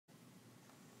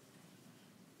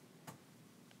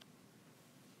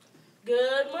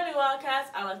Good morning, Wildcats.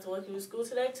 I'd like to welcome you to school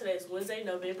today. Today is Wednesday,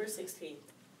 November 16th.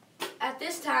 At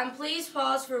this time, please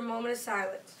pause for a moment of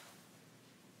silence.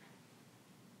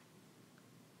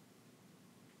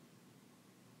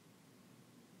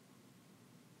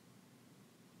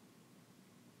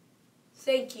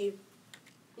 Thank you.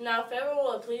 Now, if everyone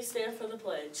will please stand for the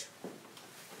pledge.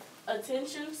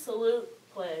 Attention, salute,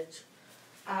 pledge.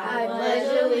 I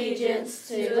pledge allegiance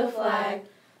to the flag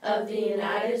of the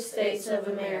United States of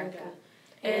America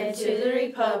and to the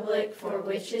republic for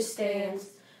which it stands,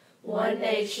 one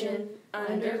nation,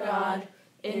 under God,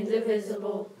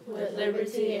 indivisible, with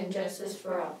liberty and justice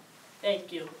for all.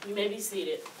 Thank you. You may be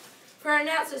seated. For our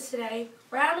announcements today,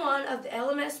 round 1 of the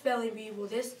LMS Spelling Bee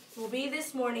will be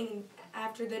this morning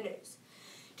after the news.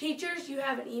 Teachers, you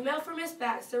have an email from Ms.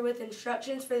 Baxter with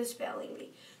instructions for the spelling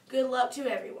bee. Good luck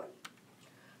to everyone.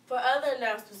 For other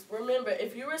announcements, remember,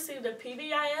 if you received a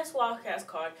PBIS Wildcats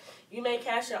card, you may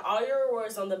cash in all your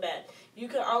rewards on the back. You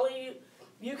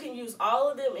can use all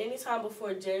of them anytime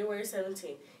before January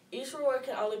 17th. Each reward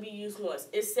can only be used once,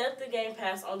 except the Game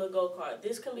Pass on the Go card.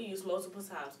 This can be used multiple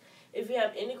times. If you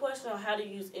have any question on how to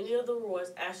use any of the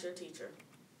rewards, ask your teacher.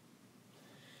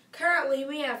 Currently,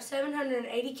 we have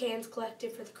 780 cans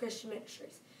collected for the Christian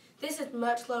Ministries. This is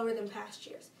much lower than past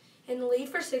years. In the lead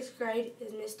for 6th grade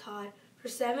is Miss Todd, for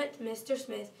 7th, Mr.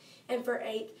 Smith, and for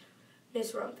 8th,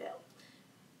 Miss Rumfeld.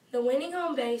 The winning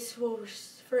home base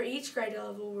for each grade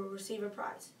level will receive a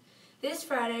prize. This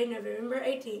Friday, November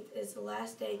 18th, is the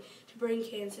last day to bring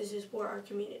cans to support our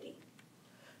community.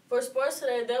 For sports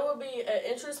today, there will be an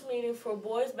interest meeting for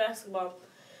boys basketball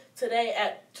today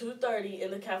at 2:30 in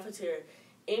the cafeteria.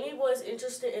 Any boys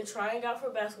interested in trying out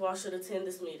for basketball should attend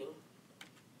this meeting.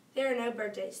 There are no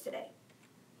birthdays today.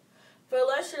 For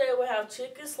lunch today, we'll have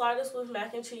chicken sliders with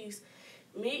mac and cheese,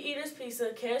 meat eaters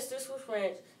pizza, carrot sticks with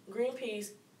ranch, green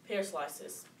peas, pear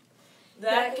slices.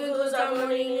 That concludes our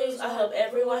morning news. I hope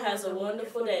everyone has a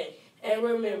wonderful day. And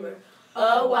remember,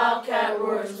 A Wildcat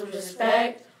roars with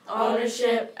respect,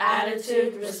 ownership,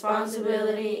 attitude,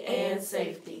 responsibility, and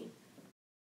safety.